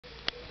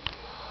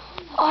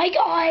Hi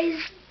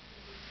guys,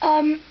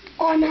 I'm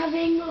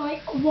having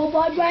like a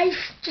robot race.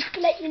 Just to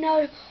let you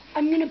know,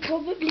 I'm gonna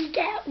probably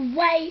get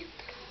way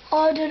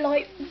harder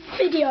like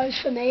videos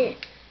for me.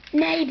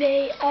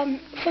 Maybe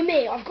for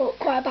me, I've got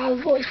quite a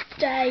bad voice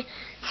today,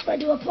 so I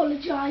do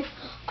apologise.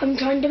 I'm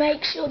trying to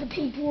make sure the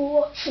people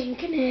watching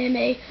can hear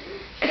me,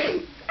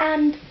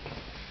 and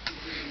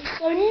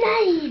so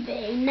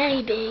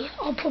maybe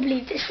I'll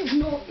probably, this is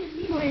not gonna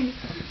be my only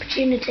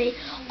opportunity.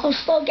 I'll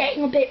start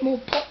getting a bit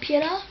more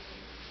popular.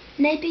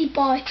 Maybe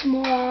by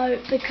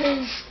tomorrow,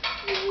 because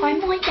I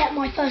might get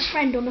my first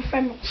friend on a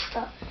friend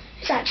roster.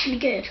 It's actually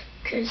good,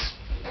 because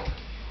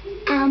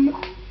and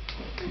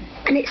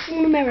it's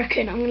all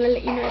American. I'm gonna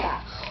let you know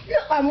that.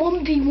 Look, I'm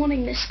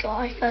 1v1ing this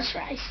guy first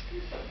race.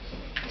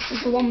 This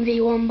is a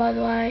 1v1, by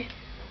the way.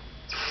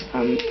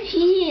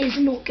 He is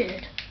not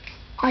good.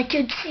 I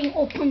could sing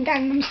Open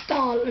Gangnam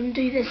Style and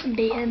do this and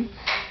beat him.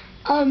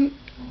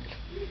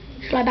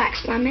 Should I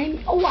backspam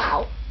him? Oh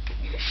wow.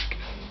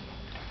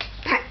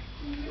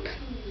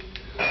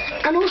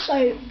 And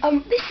also,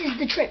 this is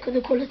the trick with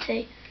the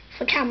quality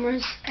for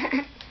cameras.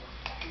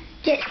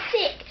 Get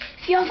sick.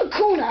 If you have a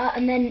corner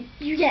and then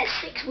you get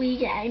 6 Wii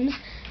games,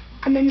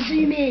 and then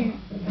zoom in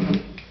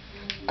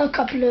on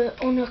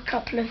a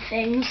couple of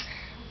things,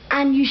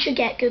 and you should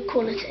get good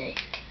quality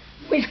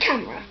with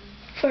camera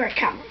for a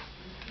camera.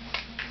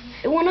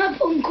 If you want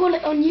to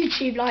on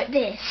YouTube like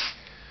this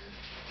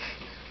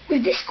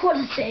with this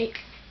quality.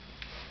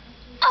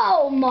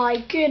 Oh my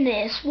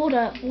goodness! What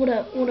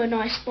a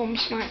nice bomb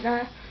snipe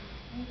there.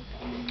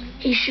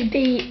 He should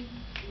be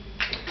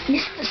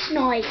Mr.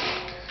 Snipe,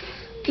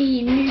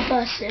 the new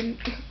person.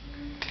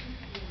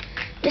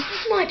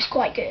 Mr. Snipe's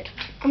quite good.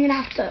 I'm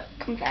gonna have to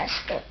confess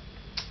that.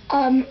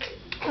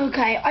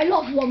 Okay, I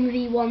love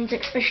 1v1s,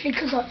 especially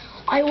because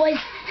I always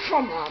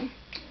front run.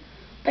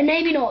 But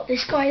maybe not.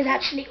 This guy is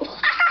actually.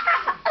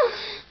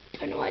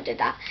 Don't know why I did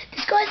that.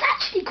 This guy's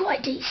actually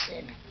quite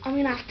decent. I'm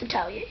gonna have to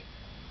tell you.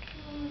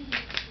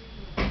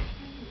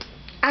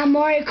 And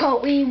Mario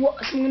Kart Wii,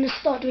 so I'm going to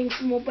start doing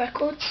some more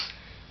records.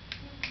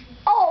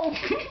 Oh,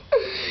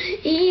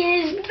 he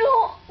is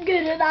not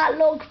good at that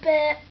log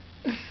bit.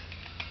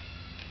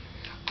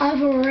 I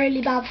have a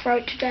really bad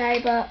throat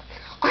today, but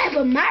I have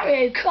a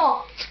Mario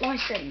Kart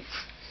license.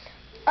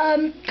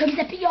 Comes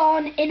up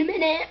on in a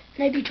minute,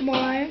 maybe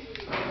tomorrow,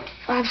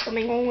 if I have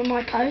something wrong with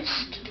my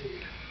post.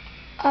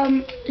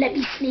 Let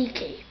me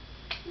sneaky.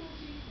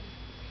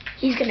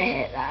 He's going to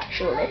hit that,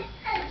 surely.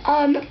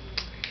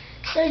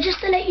 So just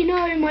to let you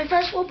know, my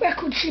first world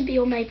record should be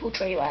on Maple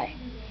Tree Way.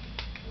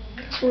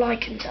 That's all I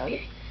can tell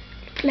you.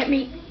 Let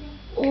me.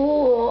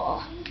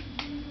 Oh.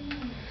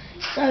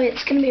 So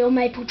it's going to be on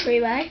Maple Tree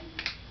Way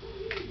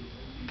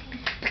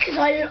because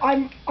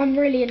I'm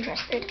really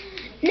interested.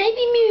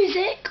 Maybe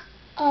music.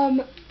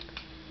 I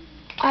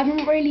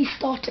haven't really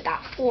started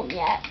that form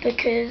yet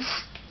because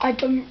I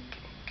don't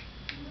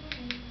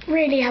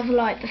really have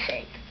like the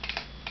thing.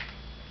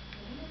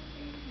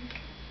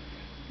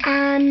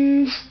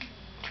 And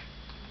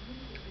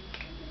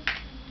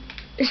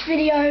this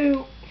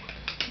video,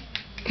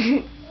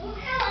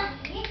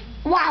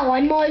 wow,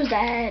 I'm miles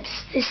ahead.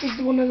 This is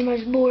one of the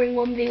most boring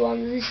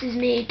 1v1s. This is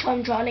me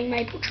time trialing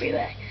Maple Tree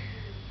Way.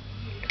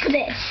 Look at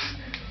this.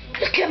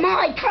 Look at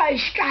my pro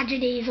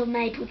strategies on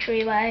Maple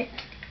Tree Way.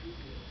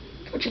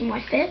 Touching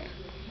my fib.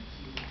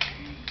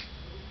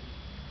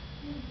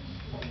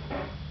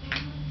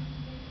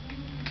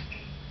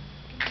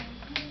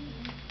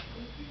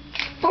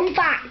 Fun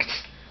fact,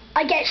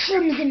 I get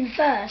shrooms in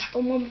first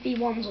on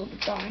 1v1s all the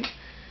time.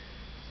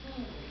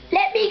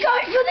 Let me go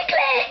for the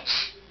glitch!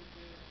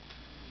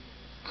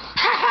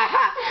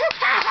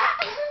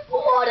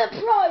 What a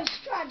pro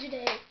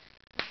strategy!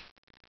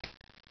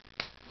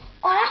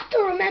 I have to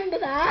remember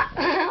that.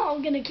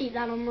 I'm going to keep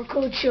that on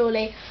record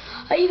surely.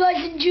 Hope you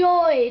guys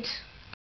enjoyed.